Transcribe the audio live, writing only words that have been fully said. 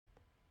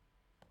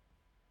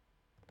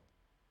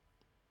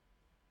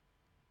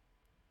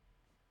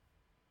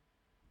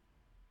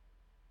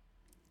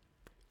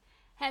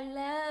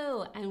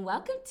Hello, and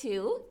welcome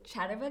to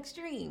Chatterbox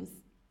Dreams.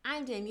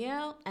 I'm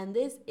Danielle, and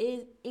this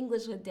is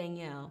English with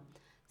Danielle.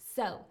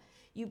 So,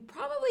 you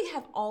probably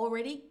have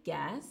already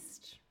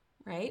guessed,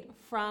 right,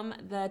 from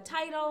the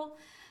title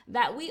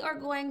that we are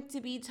going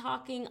to be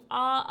talking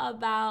all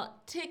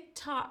about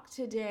TikTok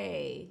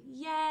today.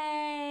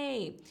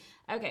 Yay!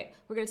 Okay,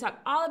 we're going to talk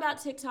all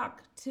about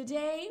TikTok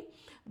today.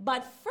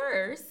 But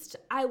first,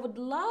 I would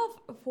love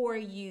for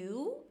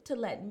you to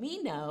let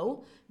me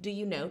know, do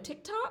you know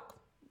TikTok?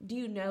 Do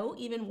you know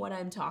even what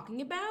I'm talking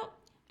about?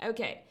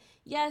 Okay,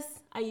 yes,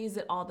 I use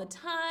it all the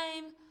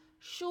time.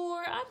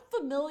 Sure, I'm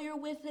familiar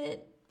with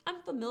it.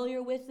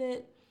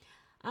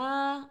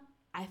 Uh,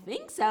 I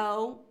think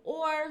so.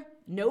 Or,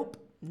 nope,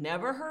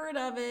 never heard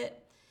of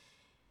it.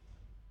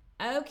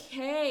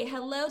 Okay,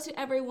 hello to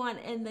everyone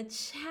in the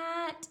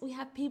chat. We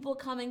have people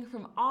coming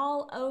from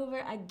all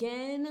over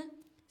again.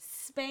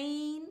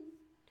 Spain.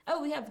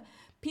 Oh, we have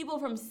people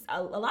from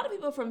a lot of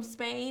people from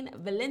Spain,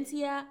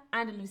 Valencia,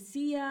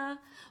 Andalusia,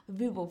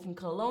 people from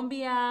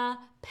Colombia,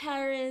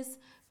 Paris,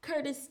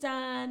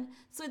 Kurdistan,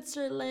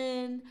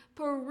 Switzerland,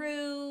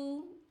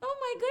 Peru. Oh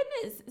my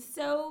goodness,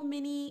 so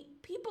many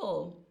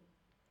people.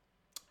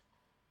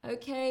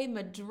 Okay,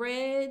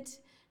 Madrid,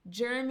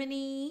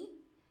 Germany.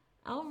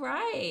 All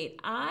right.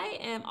 I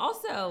am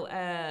also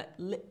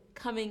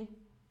coming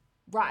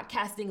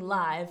broadcasting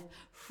live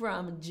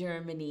from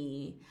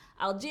Germany,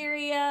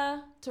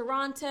 Algeria,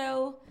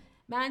 Toronto,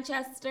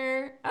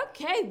 Manchester.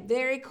 Okay,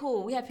 very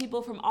cool. We have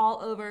people from all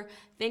over.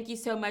 Thank you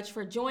so much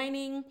for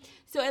joining.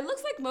 So it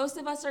looks like most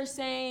of us are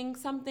saying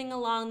something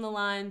along the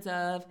lines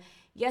of,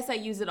 yes, I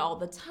use it all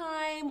the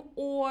time,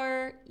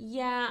 or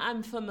yeah,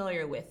 I'm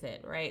familiar with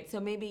it, right? So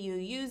maybe you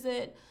use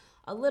it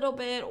a little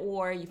bit,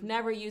 or you've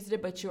never used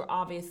it, but you're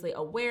obviously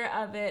aware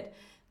of it.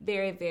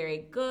 Very,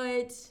 very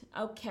good.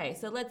 Okay,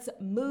 so let's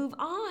move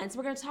on. So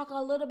we're going to talk a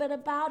little bit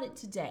about it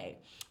today.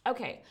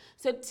 Okay,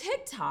 so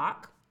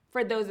TikTok,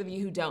 for those of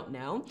you who don't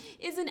know,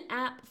 is an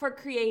app for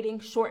creating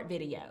short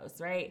videos,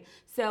 right?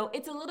 So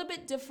it's a little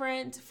bit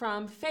different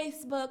from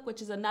Facebook,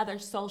 which is another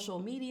social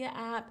media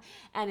app,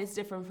 and it's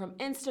different from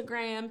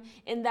Instagram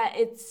in that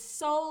it's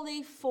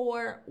solely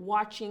for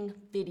watching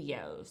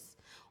videos.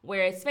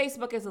 Whereas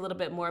Facebook is a little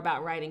bit more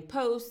about writing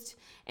posts,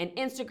 and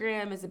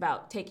Instagram is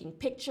about taking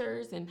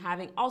pictures and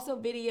having also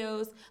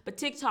videos, but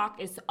TikTok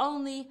is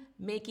only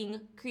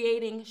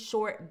creating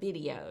short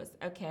videos,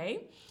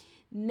 okay?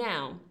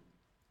 Now,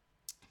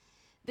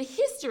 the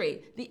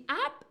history, the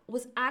app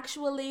was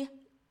actually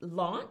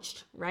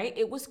launched, right?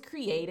 It was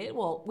created.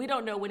 Well, we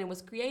don't know when it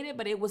was created,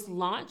 but it was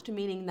launched,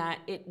 meaning that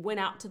it went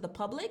out to the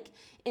public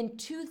in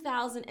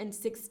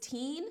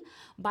 2016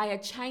 by a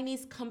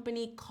Chinese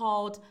company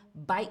called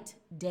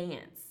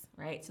ByteDance,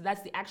 right? So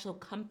that's the actual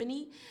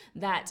company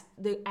that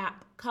the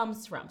app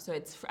comes from. So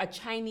it's a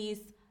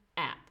Chinese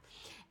app.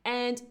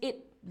 And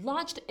it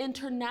launched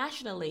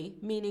internationally,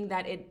 meaning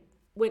that it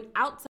went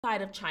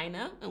outside of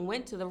China and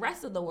went to the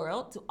rest of the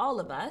world, to all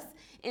of us,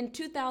 in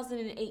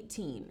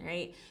 2018,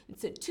 right? And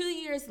so 2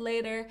 years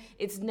later,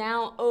 it's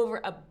now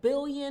over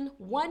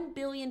 1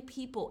 billion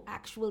people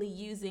actually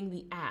using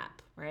the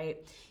app,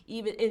 right?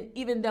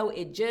 Even though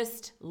it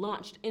just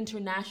launched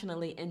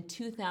internationally in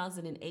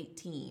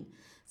 2018.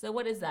 So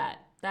what is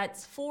that?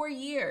 That's 4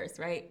 years,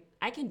 right?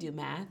 I can do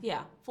math.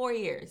 Yeah, 4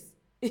 years.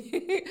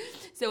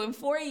 So in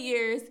 4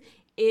 years,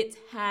 it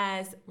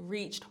has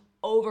reached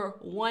over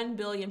 1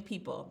 billion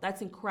people.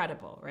 That's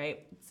incredible,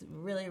 right? It's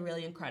really,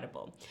 really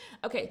incredible.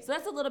 Okay, so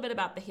that's a little bit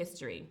about the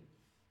history.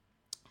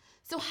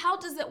 So how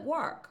does it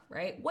work,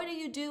 right? What do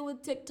you do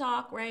with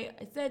TikTok, right?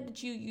 I said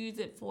that you use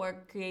it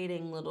for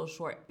creating little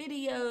short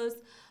videos,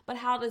 but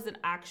how does it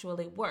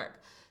actually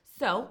work?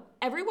 So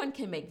everyone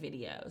can make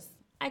videos.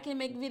 I can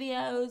make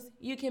videos,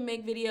 you can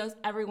make videos,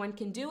 everyone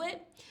can do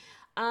it.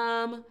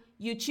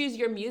 You choose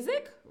your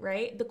music,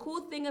 right? The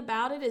cool thing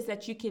about it is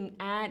that you can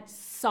add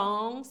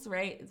songs,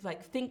 right? It's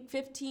like think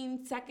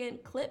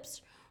 15-second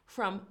clips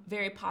from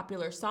very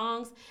popular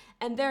songs.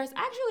 And there's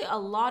actually a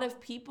lot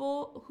of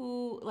people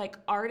who, like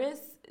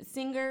artists,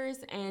 singers,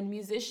 and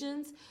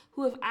musicians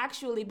who have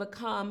actually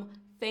become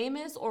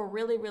famous or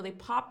really, really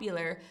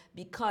popular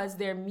because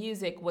their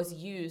music was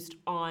used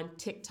on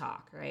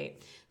TikTok,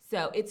 right?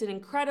 So it's an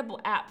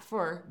incredible app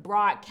for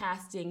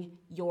broadcasting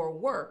your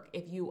work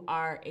if you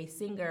are a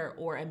singer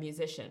or a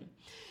musician.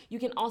 You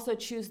can also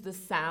choose the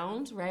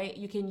sound, right?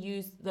 You can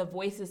use the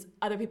voices,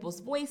 other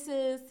people's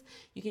voices.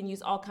 You can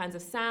use all kinds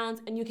of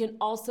sounds, and you can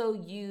also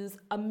use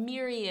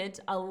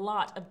a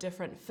lot of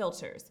different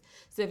filters.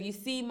 So if you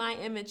see my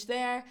image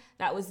there,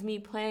 that was me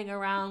playing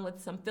around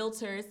with some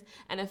filters.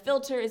 And a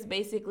filter is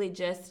basically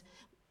just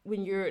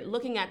when you're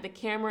looking at the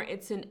camera,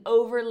 it's an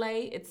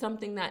overlay. It's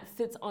something that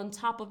sits on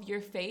top of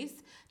your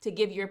face to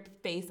give your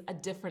face a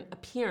different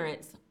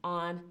appearance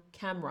on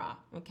camera,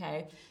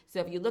 okay? So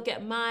if you look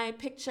at my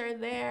picture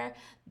there,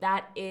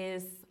 that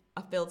is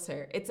a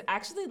filter. It's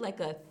actually like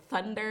a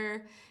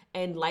thunder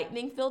and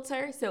lightning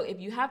filter. So if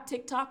you have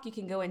TikTok, you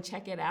can go and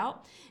check it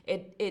out.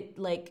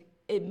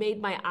 it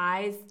made my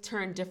eyes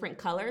turn different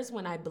colors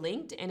when I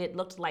blinked, and it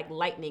looked like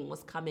lightning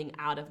was coming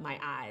out of my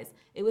eyes.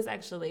 It was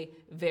actually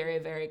very,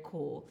 very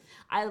cool.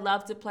 I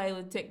love to play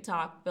with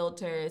TikTok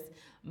filters.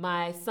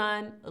 My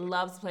son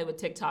loves to play with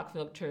TikTok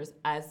filters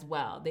as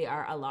well. They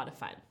are a lot of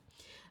fun.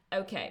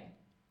 Okay.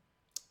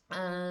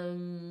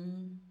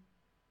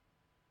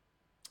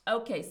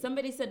 Okay,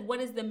 somebody said,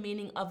 what is the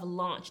meaning of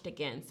launched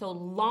again? So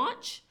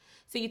launch,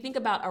 so you think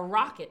about a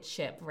rocket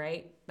ship,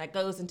 right? That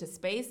goes into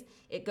space.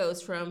 It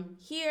goes from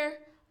here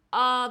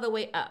all the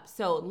way up.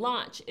 So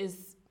launch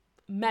is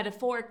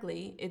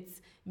metaphorically, it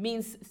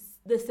means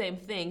the same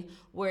thing,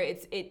 where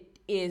it's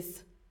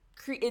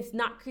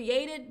not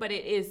created, but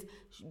it is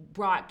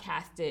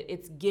broadcasted.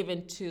 It's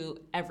given to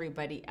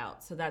everybody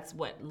else. So that's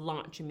what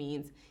launch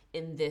means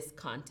in this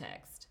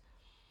context.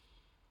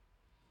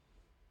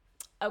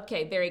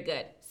 Okay, very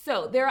good.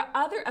 So there are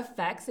other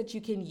effects that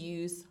you can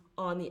use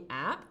on the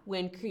app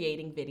when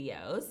creating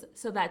videos.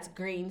 So that's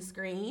green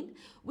screen.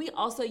 We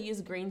also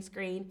use green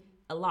screen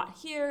a lot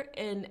here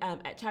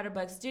at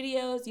Chatterbug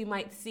Studios. You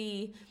might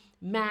see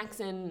Max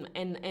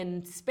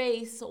in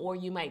space, or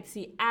you might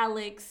see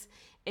Alex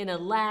in a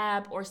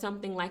lab or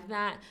something like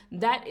that.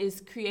 That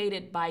is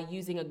created by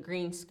using a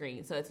green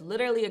screen. So it's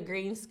literally a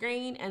green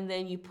screen, and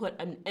then you put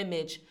an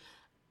image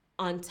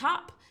on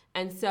top.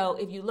 And so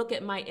if you look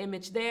at my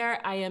image there,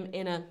 I am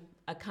in a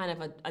kind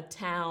of a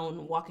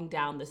town walking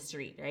down the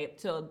street, right?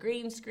 So a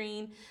green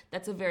screen,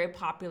 that's a very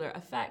popular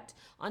effect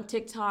on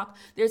TikTok.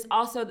 There's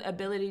also the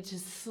ability to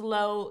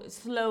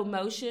slow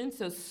motion,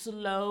 so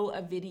slow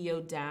a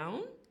video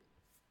down.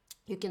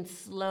 You can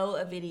slow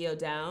a video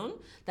down,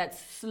 that's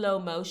slow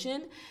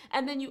motion.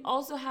 And then you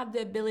also have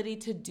the ability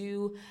to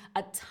do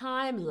a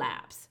time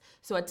lapse.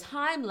 So a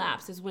time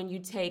lapse is when you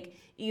take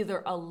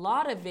either a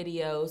lot of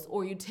videos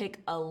or you take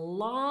a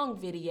long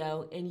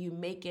video and you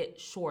make it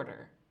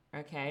shorter,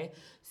 okay?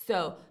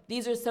 So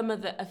these are some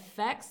of the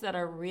effects that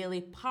are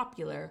really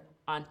popular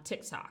on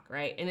TikTok,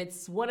 right? And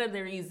it's one of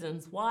the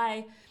reasons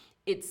why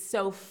it's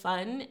so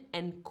fun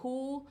and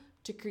cool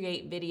to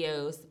create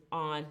videos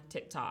on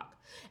TikTok.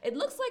 It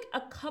looks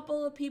like a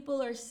couple of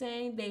people are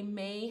saying they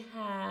may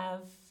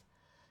have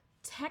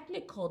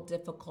technical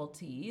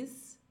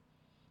difficulties,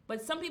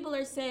 but some people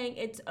are saying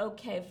it's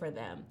okay for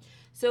them.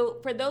 So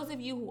for those of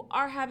you who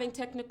are having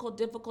technical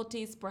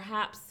difficulties,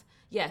 perhaps,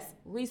 yes,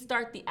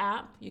 restart the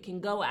app. You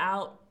can go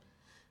out,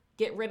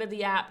 get rid of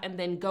the app, and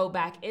then go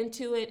back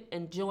into it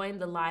and join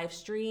the live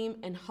stream,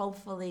 and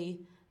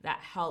hopefully that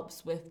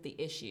helps with the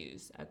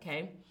issues,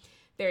 okay?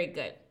 Very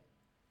good.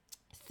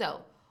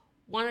 So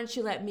why don't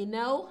you let me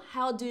know,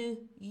 how do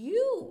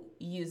you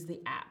use the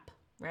app,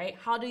 right?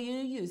 How do you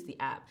use the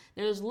app?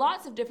 There's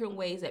lots of different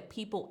ways that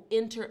people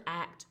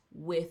interact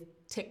with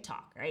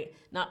TikTok, right?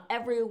 Not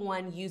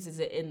everyone uses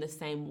it in the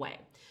same way.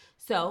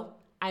 So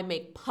I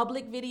make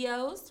public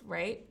videos,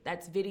 right?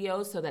 That's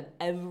videos so that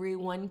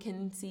everyone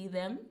can see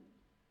them.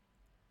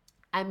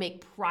 I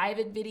make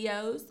private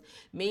videos.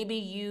 Maybe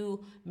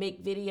you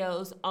make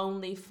videos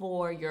only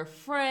for your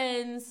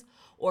friends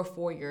or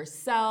for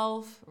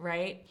yourself,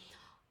 right?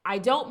 I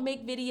don't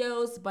make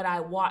videos, but I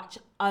watch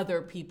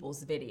other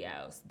people's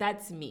videos.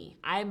 That's me.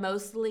 I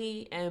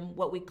mostly am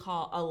what we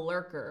call a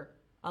lurker.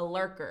 A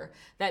lurker.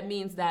 That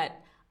means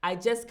that I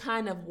just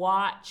kind of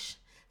watch.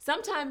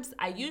 Sometimes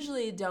I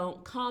usually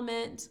don't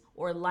comment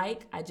or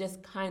like, I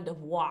just kind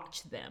of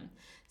watch them.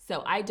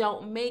 So I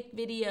don't make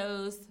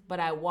videos, but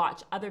I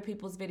watch other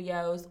people's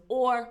videos,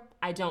 or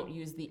I don't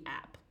use the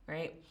app,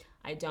 right?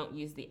 I don't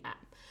use the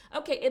app.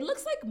 Okay, it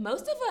looks like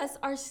most of us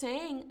are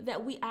saying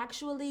that we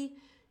actually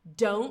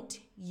don't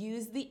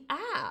use the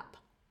app.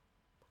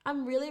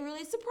 I'm really,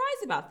 really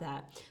surprised about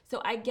that.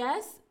 So I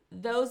guess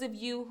those of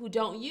you who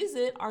don't use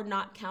it are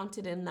not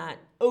counted in that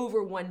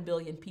over 1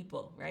 billion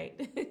people, right?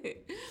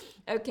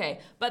 Okay,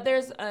 but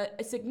there's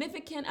a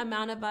significant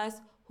amount of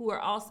us who are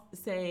also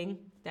saying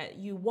that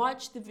you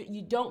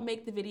don't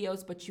make the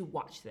videos, but you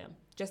watch them,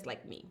 just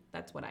like me.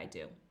 That's what I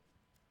do.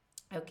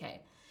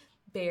 Okay,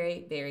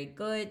 very, very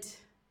good.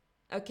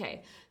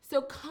 Okay,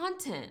 so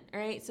content,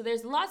 right? So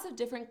there's lots of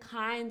different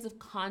kinds of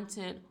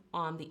content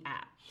on the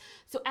app.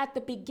 So at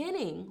the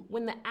beginning,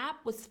 when the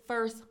app was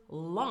first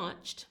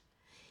launched,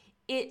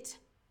 it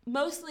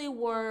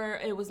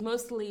was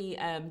mostly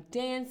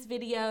dance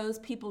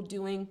videos, people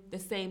doing the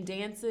same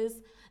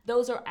dances.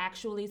 Those are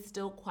actually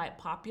still quite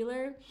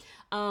popular.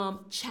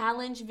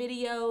 Challenge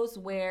videos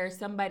where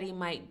somebody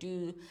might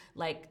do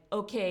like,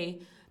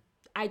 okay,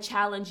 I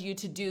challenge you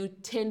to do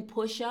 10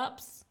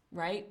 push-ups,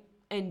 right?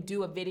 And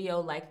do a video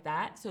like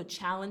that. So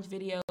challenge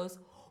videos,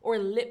 or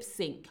lip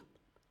sync.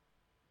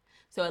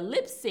 So a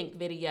lip sync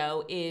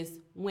video is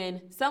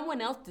when someone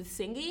else is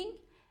singing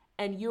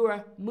and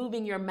you're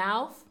moving your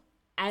mouth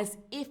as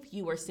if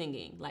you were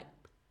singing, like.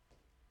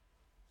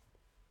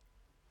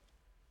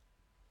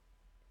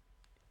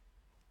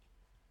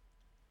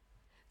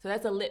 So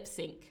that's a lip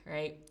sync,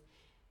 right?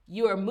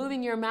 You are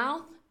moving your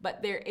mouth,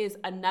 but there is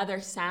another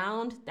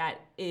sound that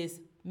is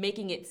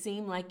making it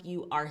seem like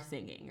you are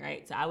singing,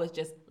 right? So I was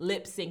just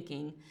lip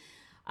syncing.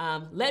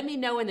 Let me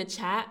know in the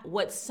chat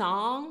what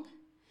song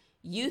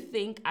You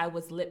think I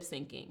was lip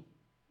syncing.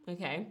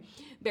 Okay,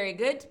 very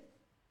good.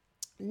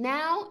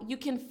 Now you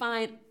can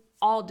find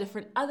all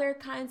different other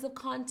kinds of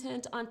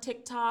content on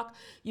TikTok.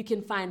 You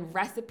can find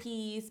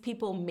recipes,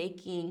 people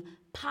making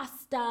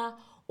pasta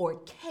or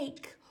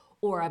cake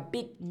or a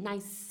big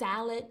nice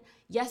salad.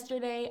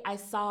 Yesterday, I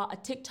saw a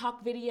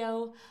TikTok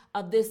video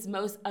of this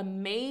most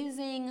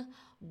amazing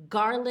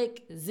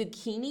garlic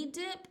zucchini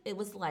dip. It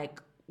was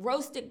like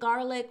roasted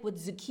garlic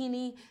with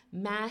zucchini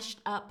mashed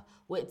up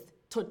with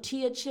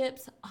tortilla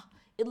chips. Oh,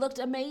 it looked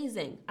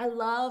amazing. I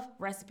love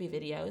recipe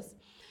videos.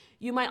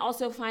 You might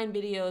also find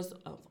videos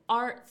of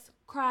arts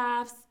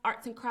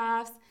and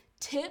crafts,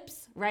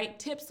 tips, right?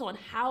 Tips on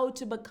how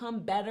to become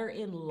better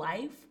in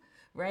life,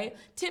 right?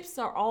 Tips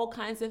are all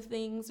kinds of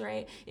things,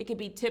 right? It could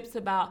be tips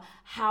about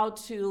how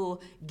to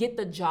get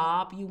the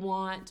job you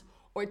want,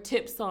 or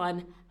tips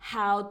on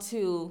how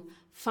to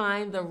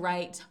find the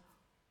right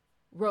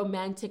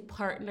romantic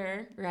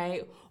partner,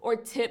 right? Or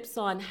tips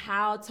on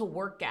how to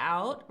work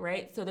out,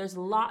 right? So there's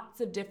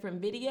lots of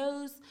different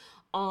videos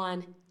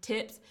on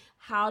tips,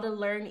 how to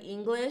learn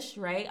English,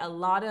 right?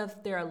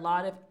 There are a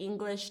lot of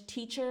English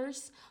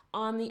teachers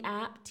on the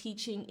app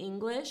teaching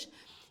English.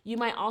 You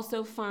might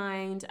also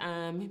find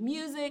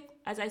music.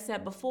 As I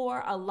said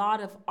before, a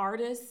lot of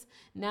artists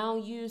now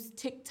use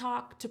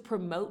TikTok to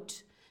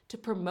promote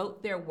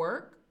their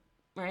work,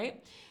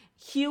 right?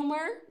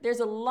 Humor, there's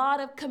a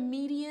lot of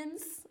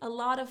comedians, a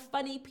lot of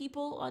funny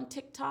people on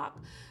TikTok,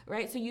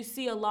 right? So you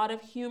see a lot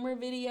of humor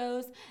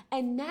videos,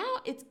 and now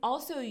it's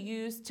also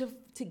used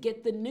to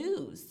get the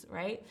news,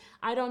 right?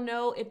 I don't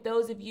know if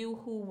those of you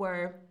who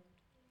were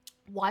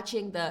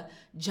watching the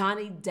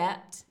Johnny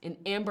Depp and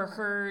Amber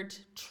Heard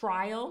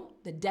trial,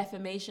 the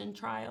defamation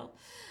trial,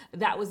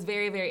 that was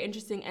very, very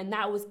interesting. And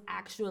that was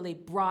actually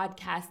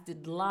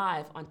broadcasted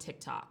live on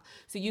TikTok.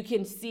 So you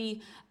can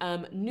see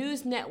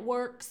news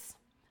networks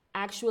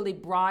actually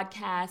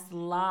broadcast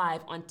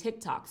live on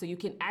TikTok. So you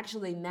can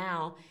actually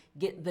now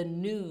get the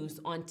news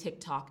on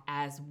TikTok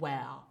as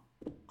well.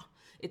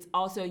 It's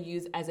also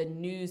used as a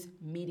news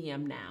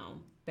medium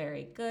now.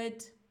 Very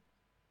good.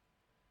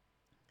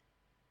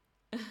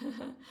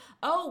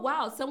 Oh,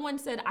 wow. Someone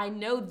said, I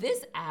know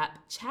this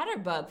app,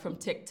 Chatterbug from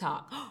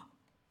TikTok.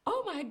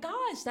 Oh my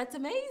gosh, that's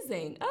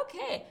amazing.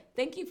 Okay,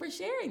 thank you for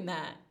sharing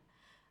that.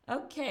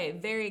 Okay,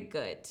 very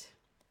good.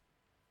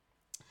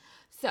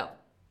 So,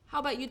 how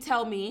about you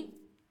tell me,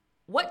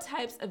 what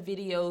types of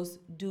videos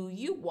do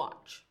you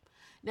watch?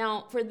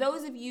 Now, for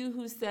those of you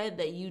who said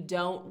that you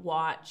don't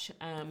watch,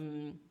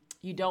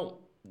 you don't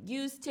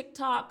use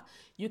TikTok,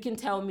 you can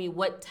tell me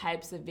what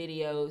types of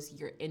videos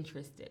you're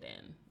interested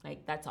in.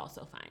 Like, that's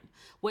also fine.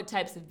 What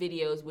types of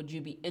videos would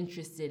you be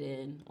interested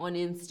in on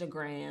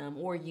Instagram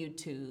or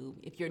YouTube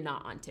if you're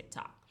not on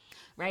TikTok,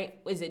 right?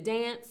 Is it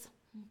dance,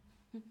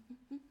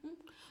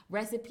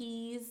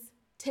 recipes,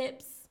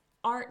 tips,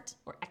 art,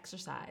 or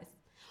exercise?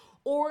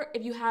 Or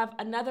if you have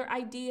another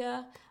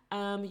idea,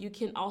 you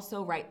can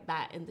also write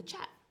that in the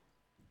chat.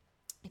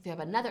 If you have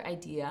another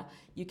idea,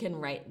 you can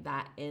write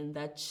that in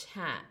the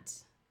chat.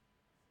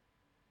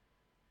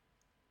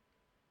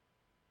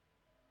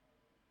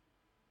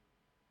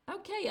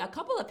 Okay, a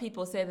couple of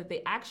people say that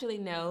they actually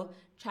know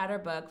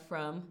Chatterbug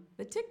from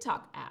the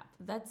TikTok app.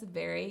 That's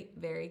very,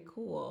 very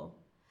cool.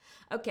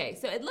 Okay,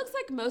 so it looks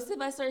like most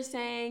of us are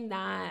saying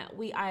that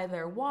we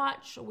either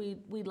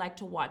we like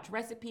to watch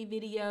recipe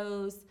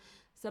videos.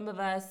 Some of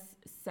us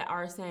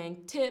are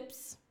saying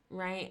tips,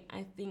 right?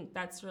 I think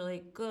that's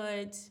really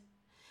good.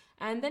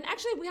 And then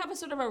actually we have a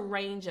sort of a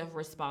range of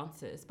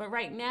responses. But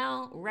right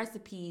now,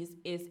 recipes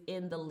is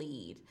in the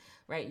lead,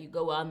 right? You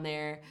go on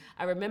there.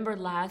 I remember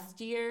last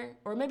year,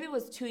 or maybe it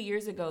was 2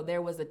 years ago,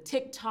 there was a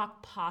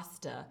TikTok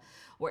pasta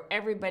where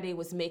everybody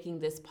was making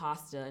this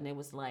pasta, and it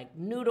was like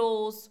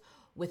noodles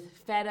with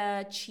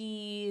feta,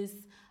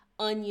 cheese,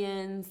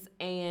 onions,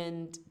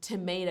 and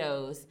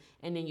tomatoes.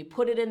 And then you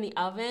put it in the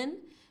oven,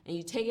 and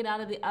you take it out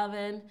of the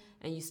oven,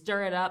 and you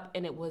stir it up,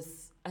 and it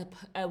was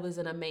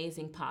an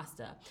amazing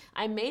pasta.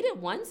 I made it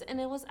once,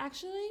 and it was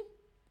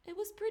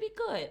pretty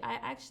good. I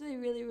actually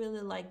really,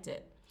 really liked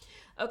it.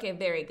 Okay,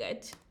 very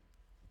good.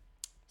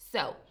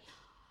 So,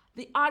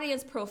 the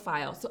audience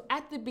profile. So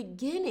at the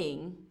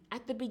beginning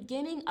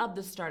of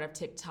the start of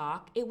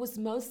TikTok, it was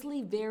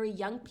mostly very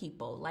young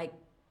people, like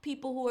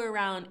people who were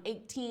around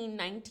 18,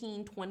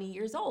 19, 20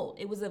 years old.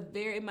 It was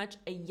very much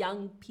a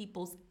young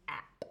people's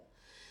app.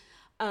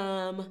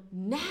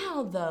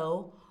 Now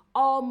though,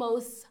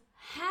 almost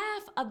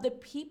half of the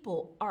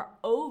people are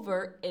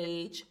over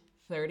age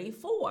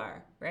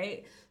 34,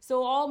 right?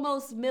 So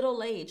almost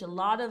middle age. A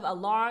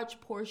large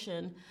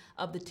portion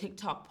of the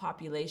TikTok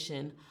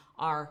population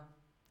are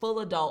full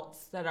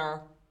adults that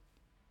are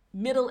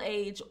middle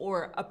age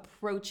or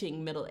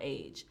approaching middle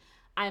age.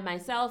 I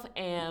myself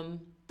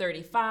am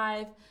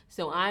 35,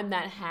 so I'm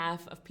that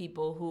half of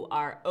people who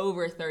are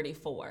over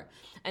 34,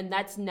 and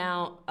that's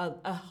now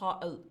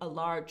a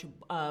large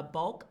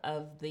bulk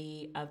of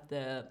the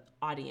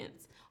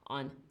audience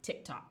on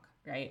TikTok,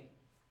 right?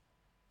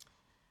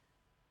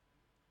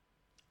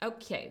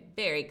 Okay,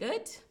 very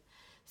good.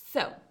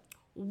 So,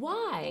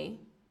 Why?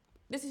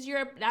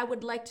 I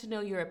would like to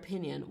know your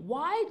opinion.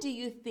 Why do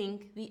you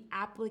think the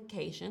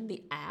application,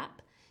 the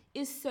app,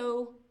 is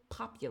so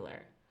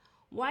popular?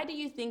 Why do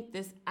you think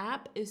this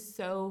app is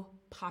so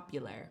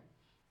popular?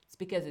 It's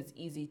because it's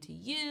easy to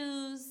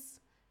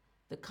use,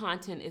 the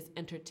content is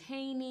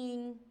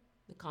entertaining,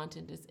 the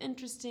content is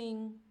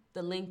interesting,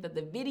 the length of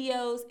the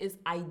videos is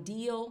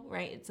ideal,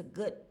 right? It's a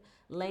good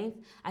length.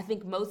 I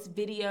think most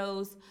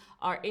videos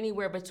are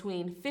anywhere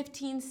between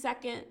 15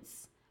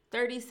 seconds,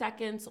 30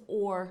 seconds,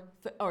 or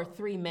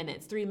 3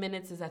 minutes. 3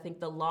 minutes is, I think,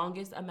 the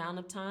longest amount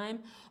of time,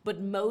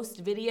 but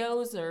most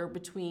videos are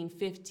between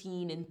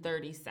 15 and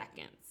 30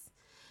 seconds.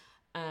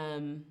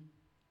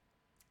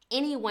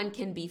 Anyone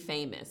can be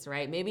famous,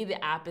 right? Maybe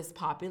the app is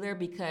popular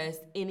because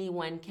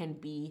anyone can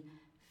be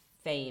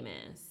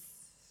famous,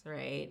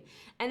 right?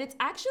 And it's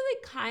actually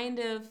kind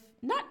of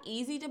not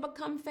easy to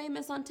become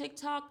famous on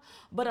TikTok,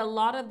 but a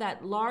lot of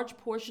that large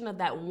portion of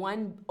that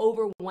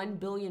over 1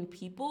 billion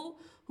people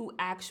who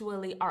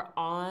actually are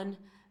on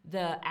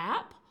the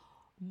app,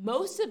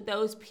 most of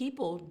those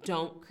people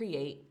don't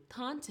create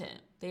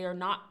content. They are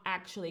not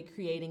actually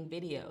creating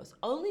videos.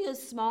 Only a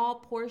small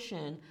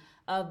portion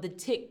of the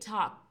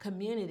TikTok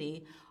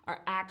community are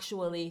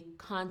actually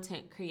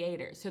content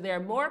creators. So there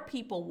are more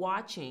people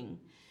watching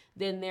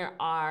than there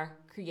are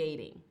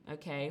creating,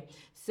 okay?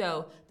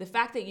 So the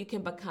fact that you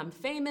can become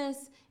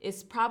famous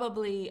is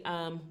probably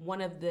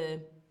one of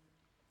the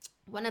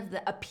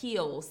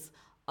appeals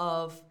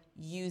of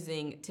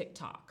using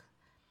TikTok.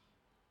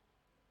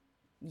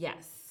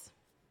 Yes.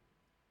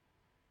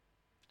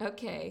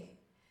 Okay.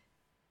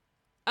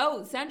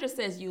 Oh, Sandra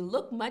says you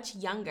look much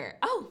younger.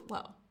 Oh,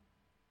 well,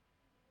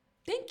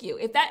 thank you.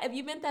 If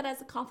you meant that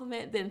as a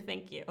compliment, then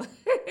thank you.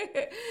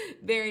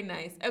 Very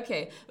nice.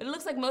 Okay, but it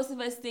looks like most of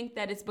us think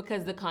that it's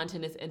because the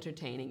content is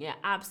entertaining. Yeah,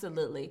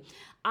 absolutely.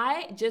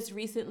 I just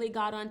recently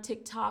got on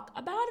TikTok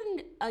about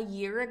a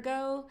year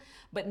ago,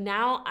 but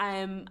now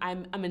I'm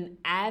an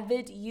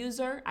avid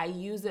user. I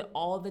use it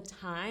all the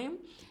time,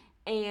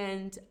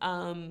 and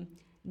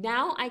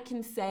now I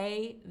can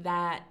say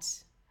that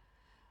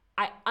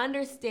I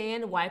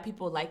understand why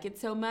people like it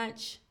so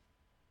much.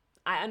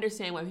 I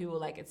understand why people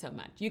like it so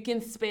much. You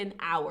can spend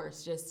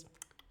hours just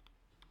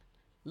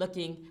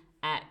looking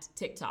at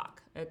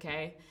TikTok,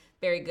 okay?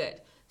 Very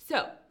good.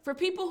 So, for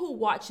people who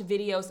watch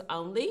videos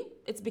only,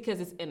 it's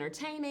because it's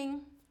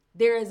entertaining.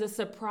 There is a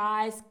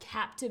surprise,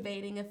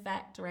 captivating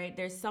effect, right?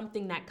 There's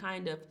something that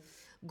kind of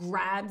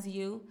grabs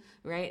you,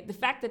 right? The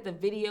fact that the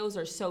videos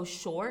are so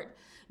short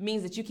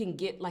means that you can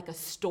get like a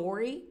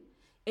story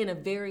in a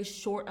very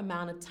short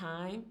amount of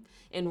time.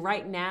 And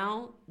right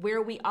now,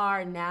 where we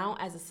are now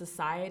as a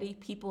society,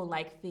 people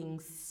like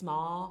things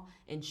small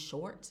and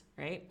short,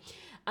 right?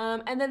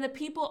 And then the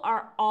people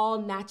are all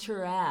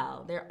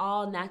natural. They're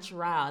all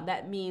natural.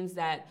 That means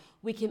that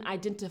we can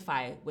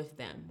identify with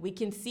them. We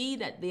can see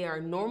that they are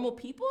normal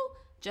people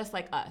just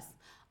like us.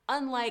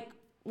 Unlike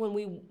when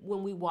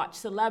we watch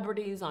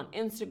celebrities on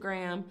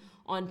Instagram,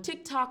 on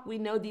TikTok, we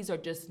know these are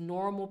just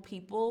normal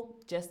people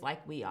just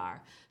like we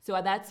are.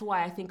 So that's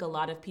why I think a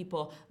lot of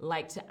people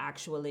like to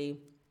actually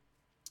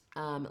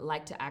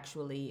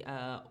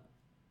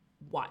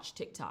watch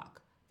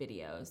TikTok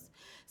videos.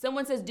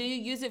 Someone says, do you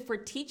use it for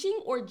teaching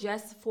or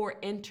just for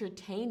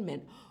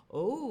entertainment?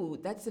 Oh,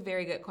 that's a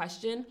very good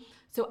question.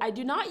 So I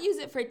do not use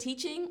it for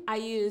teaching. I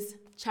use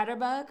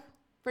Chatterbug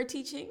for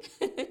teaching.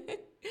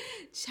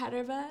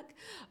 Chatterbug.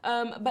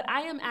 But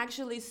I am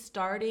actually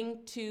starting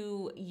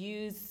to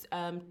use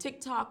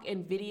TikTok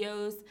and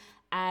videos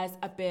as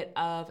a bit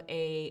of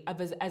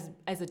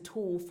as a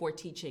tool for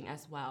teaching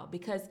as well,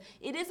 because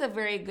it is a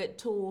very good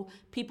tool.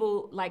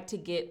 People like to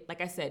get,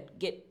 like I said,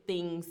 get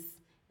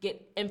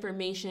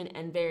information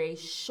in very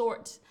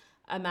short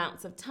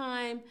amounts of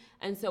time,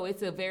 and so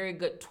it's a very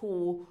good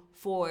tool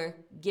for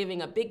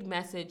giving a big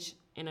message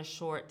in a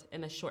short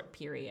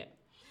period.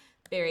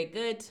 Very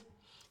good.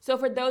 So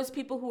for those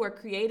people who are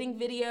creating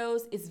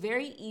videos, it's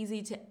very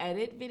easy to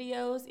edit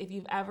videos. If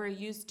you've ever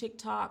used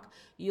TikTok,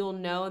 you'll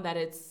know that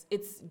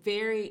it's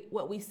very,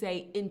 what we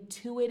say,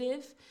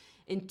 intuitive.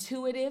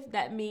 Intuitive,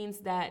 that means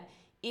that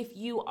if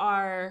you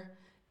are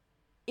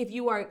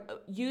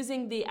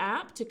using the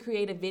app to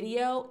create a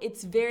video,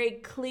 it's very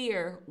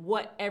clear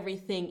what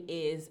everything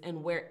is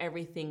and where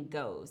everything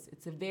goes.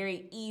 It's a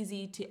very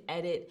easy to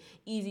edit,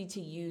 easy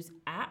to use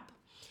app.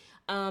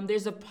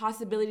 There's a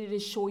possibility to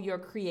show your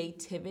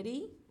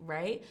creativity,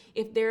 right?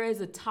 If there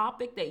is a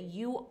topic that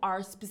you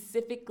are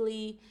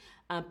specifically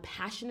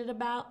passionate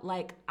about,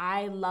 like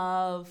I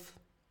love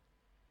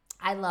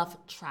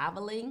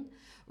traveling,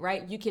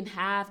 right? You can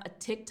have a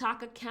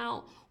TikTok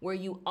account where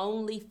you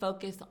only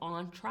focus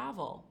on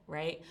travel,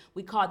 right?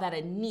 We call that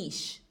a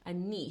niche.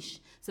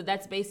 So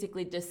that's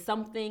basically just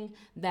something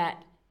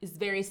that is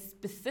very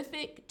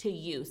specific to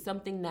you,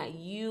 something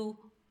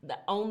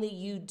that only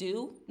you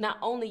do. Not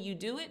only you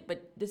do it,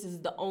 but this is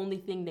the only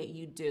thing that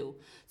you do.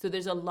 So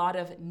there's a lot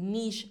of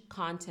niche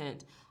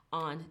content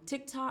on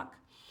TikTok.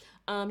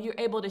 You're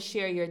able to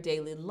share your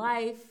daily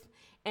life,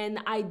 and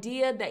the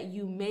idea that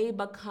you may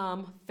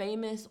become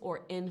famous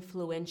or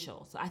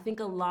influential. So I think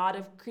a lot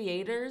of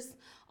creators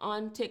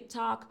on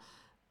TikTok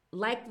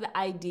like the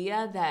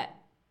idea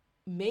that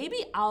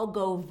maybe I'll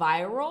go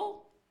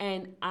viral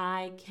and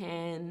I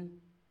can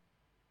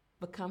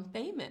become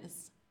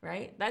famous,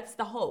 right? That's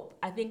the hope.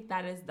 I think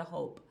that is the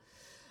hope.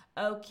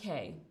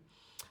 Okay.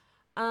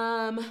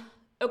 Um,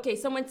 okay,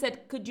 someone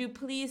said, could you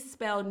please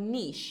spell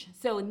niche?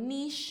 So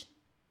niche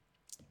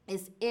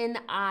is Niche.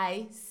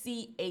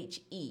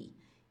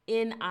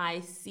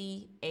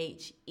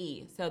 Niche.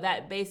 So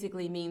that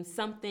basically means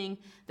something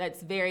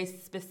that's very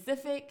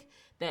specific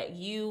that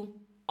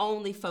you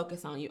only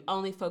focus on. You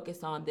only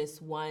focus on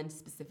this one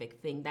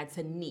specific thing. That's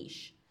a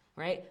niche,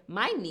 right?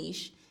 My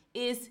niche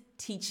is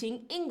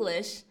teaching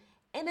English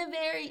in a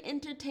very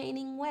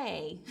entertaining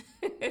way.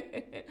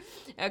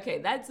 Okay,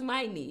 that's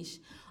my niche.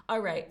 All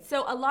right,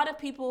 so a lot of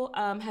people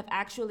have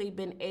actually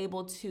been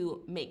able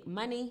to make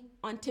money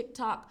on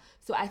TikTok.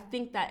 So I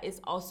think that is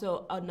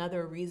also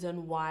another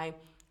reason why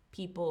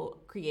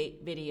people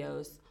create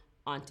videos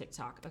on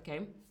TikTok,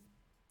 okay?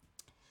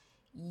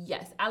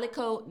 Yes,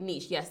 Alico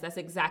niche. Yes, that's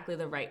exactly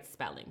the right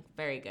spelling.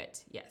 Very good.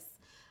 Yes.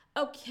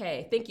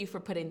 Okay, thank you for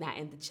putting that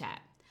in the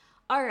chat.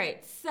 All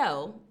right,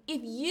 so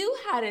if you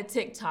had a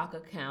TikTok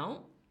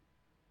account,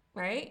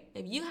 right?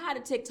 If you had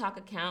a TikTok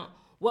account,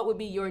 what would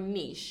be your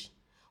niche?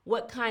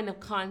 What kind of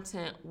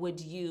content would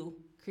you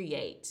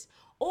create?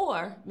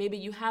 Or maybe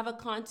you have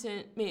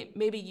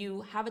maybe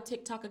you have a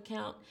TikTok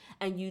account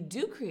and you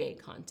do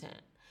create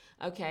content.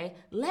 Okay,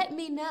 let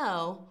me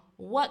know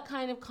what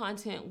kind of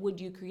content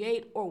would you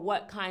create or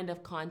what kind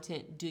of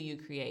content do you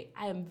create?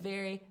 I am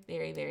very,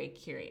 very, very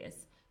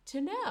curious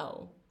to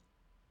know.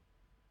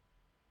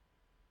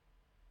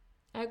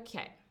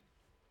 Okay.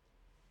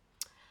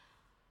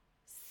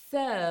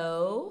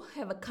 So, I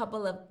have a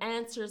couple of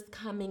answers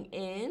coming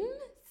in.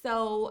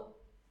 So,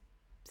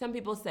 some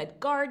people said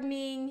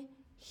gardening,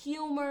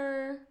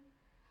 humor,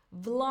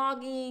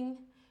 vlogging,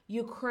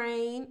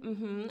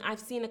 Ukraine. I've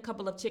seen a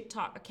couple of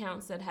TikTok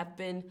accounts that have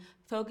been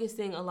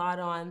focusing a lot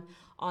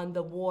on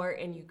the war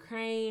in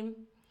Ukraine.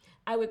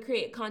 I would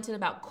create content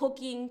about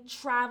cooking,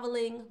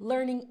 traveling,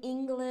 learning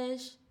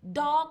English,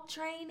 dog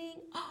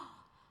training.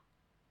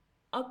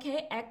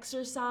 Okay,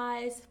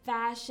 exercise,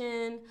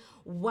 fashion.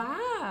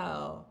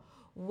 Wow.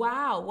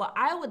 Wow. Well,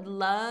 I would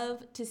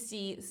love to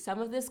see some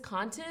of this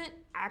content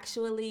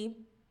actually.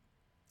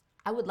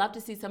 I would love to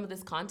see some of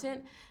this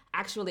content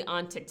actually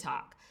on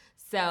TikTok.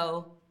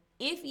 So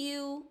if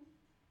you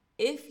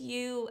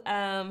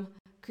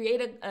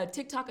create a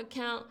TikTok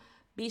account,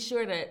 be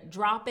sure to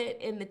drop it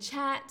in the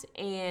chat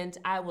and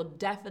I will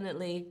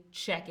definitely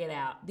check it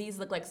out. These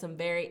look like some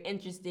very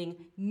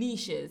interesting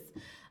niches.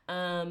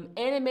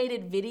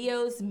 Animated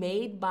videos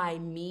made by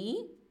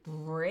me.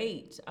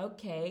 Great.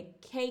 Okay.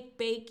 Cake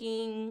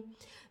baking.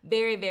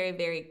 Very, very,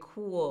 very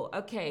cool.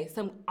 Okay,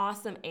 some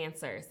awesome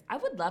answers. I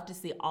would love to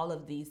see all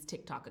of these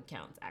TikTok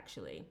accounts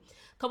actually.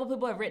 A couple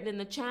people have written in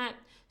the chat,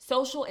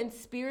 social and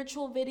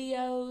spiritual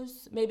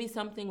videos, maybe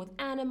something with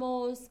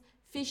animals,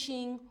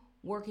 fishing,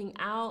 working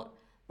out.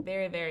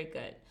 Very, very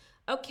good.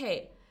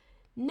 Okay,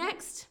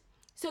 next.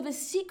 So the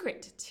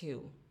secret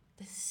to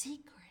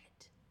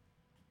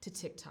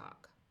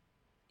TikTok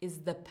is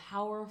the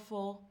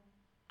powerful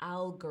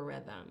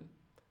algorithm.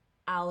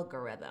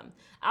 Algorithm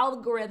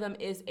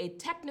is a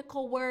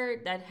technical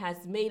word that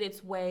has made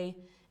its way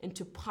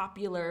into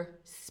popular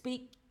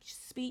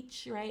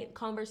speech, right?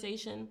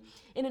 Conversation.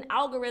 And an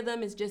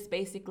algorithm is just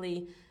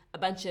basically a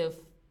bunch of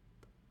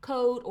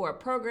code or a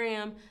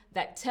program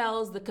that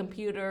tells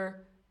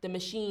the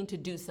machine to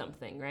do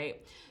something,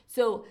 right?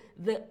 So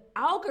the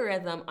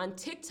algorithm on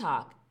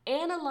TikTok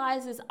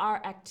analyzes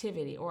our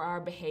activity or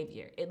our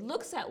behavior. It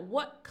looks at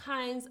what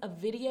kinds of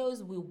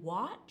videos we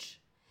watch,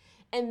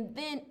 and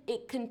then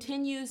it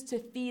continues to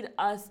feed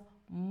us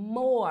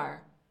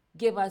more,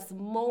 give us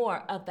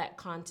more of that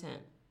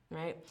content,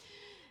 right?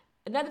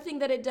 Another thing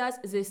that it does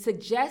is it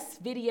suggests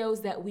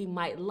videos that we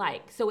might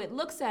like. So it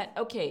looks at,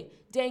 okay,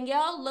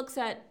 Danielle looks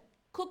at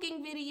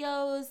cooking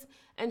videos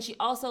and she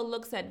also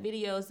looks at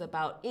videos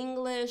about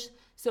English.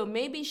 So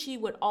maybe she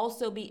would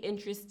also be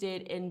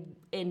interested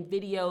in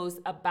videos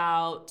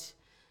about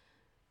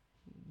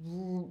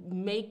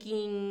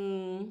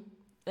making,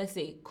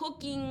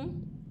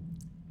 cooking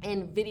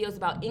and videos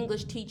about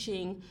English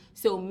teaching.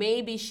 So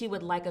maybe she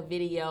would like a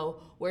video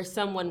where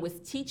someone was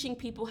teaching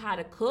people how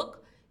to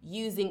cook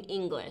using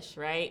English,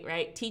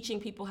 right? Teaching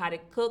people how to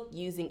cook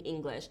using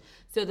English.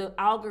 So the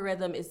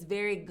algorithm is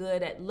very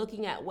good at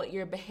looking at what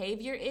your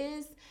behavior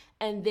is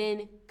and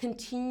then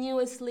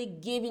continuously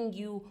giving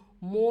you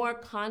more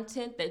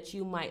content that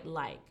you might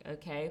like,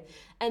 okay?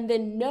 And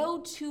then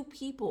no two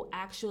people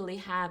actually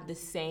have the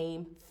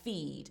same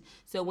feed.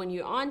 So when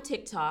you're on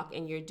TikTok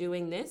and you're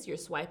doing this, you're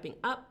swiping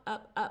up,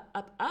 up, up,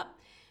 up, up.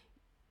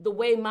 The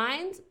way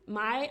my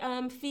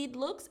feed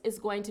looks is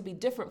going to be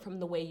different from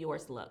the way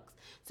yours looks.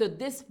 So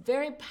this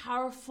very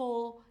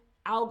powerful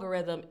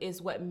algorithm is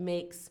what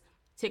makes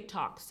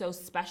TikTok so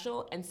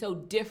special and so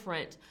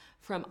different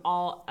from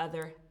all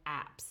other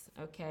apps,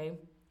 okay?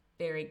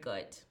 Very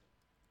good.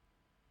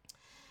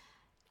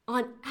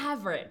 On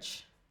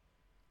average,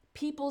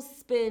 people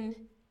spend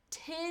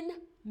 10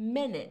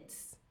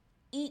 minutes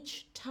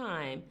each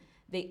time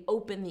they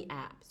open the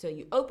app. So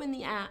you open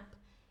the app,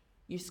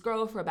 you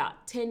scroll for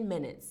about 10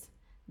 minutes.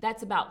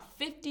 That's about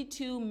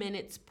 52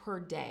 minutes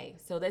per day.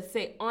 So let's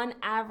say on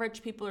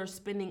average, people are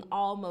spending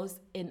almost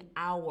an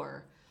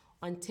hour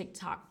on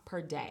TikTok per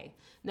day.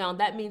 Now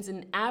that means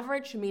an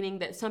average, meaning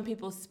that some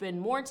people spend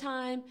more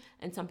time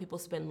and some people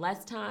spend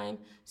less time.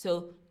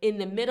 So in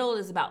the middle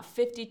is about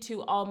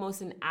 52,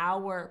 almost an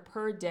hour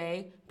per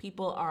day,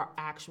 people are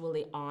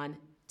actually on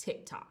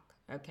TikTok,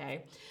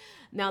 okay?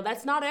 Now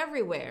that's not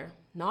everywhere.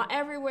 Not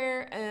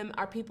everywhere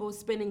are people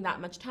spending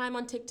that much time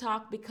on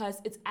TikTok because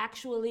it's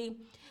actually,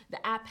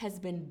 the app has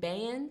been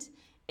banned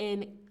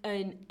in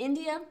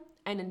India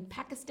and in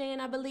Pakistan,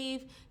 I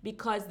believe,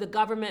 because the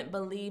government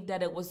believed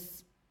that it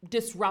was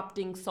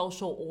disrupting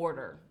social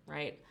order,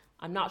 right?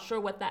 I'm not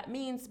sure what that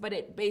means, but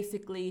it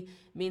basically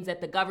means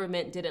that the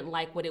government didn't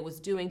like what it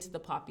was doing to the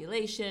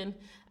population,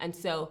 and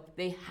so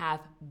they have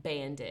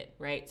banned it,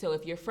 right? So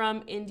if you're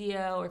from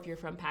India or if you're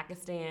from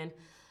Pakistan,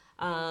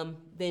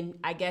 then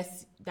I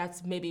guess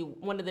that's maybe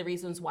one of the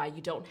reasons why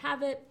you don't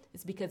have it,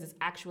 is because it's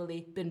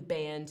actually been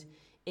banned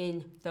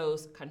in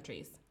those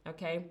countries,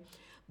 okay?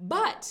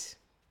 But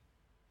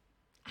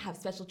I have a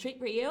special treat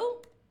for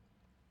you.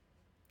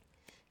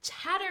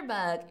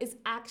 Chatterbug is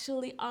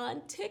actually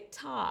on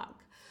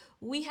TikTok.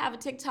 We have a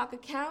TikTok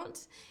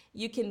account.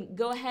 You can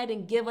go ahead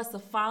and give us a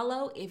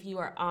follow if you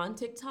are on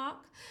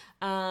TikTok.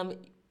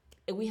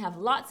 We have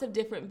lots of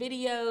different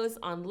videos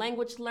on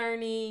language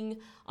learning,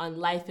 on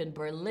life in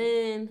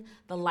Berlin,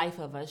 the life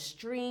of a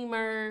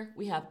streamer.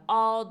 We have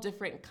all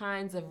different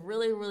kinds of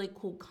really, really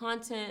cool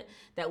content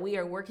that we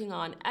are working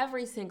on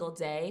every single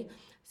day.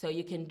 So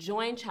you can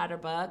join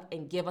Chatterbug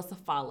and give us a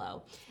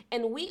follow.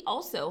 And we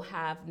also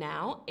have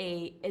now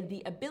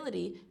the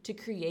ability to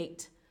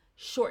create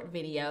short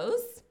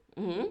videos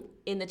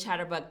in the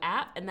Chatterbug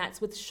app, and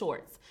that's with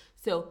shorts.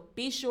 So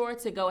be sure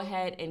to go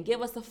ahead and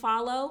give us a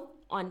follow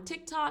on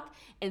TikTok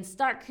and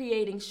start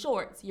creating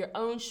shorts, your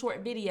own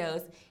short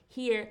videos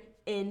here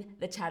in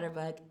the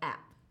Chatterbug app.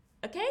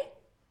 Okay?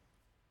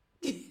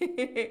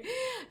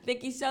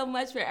 Thank you so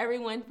much for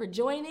everyone for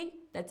joining.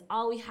 That's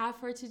all we have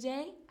for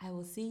today. I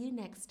will see you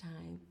next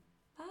time.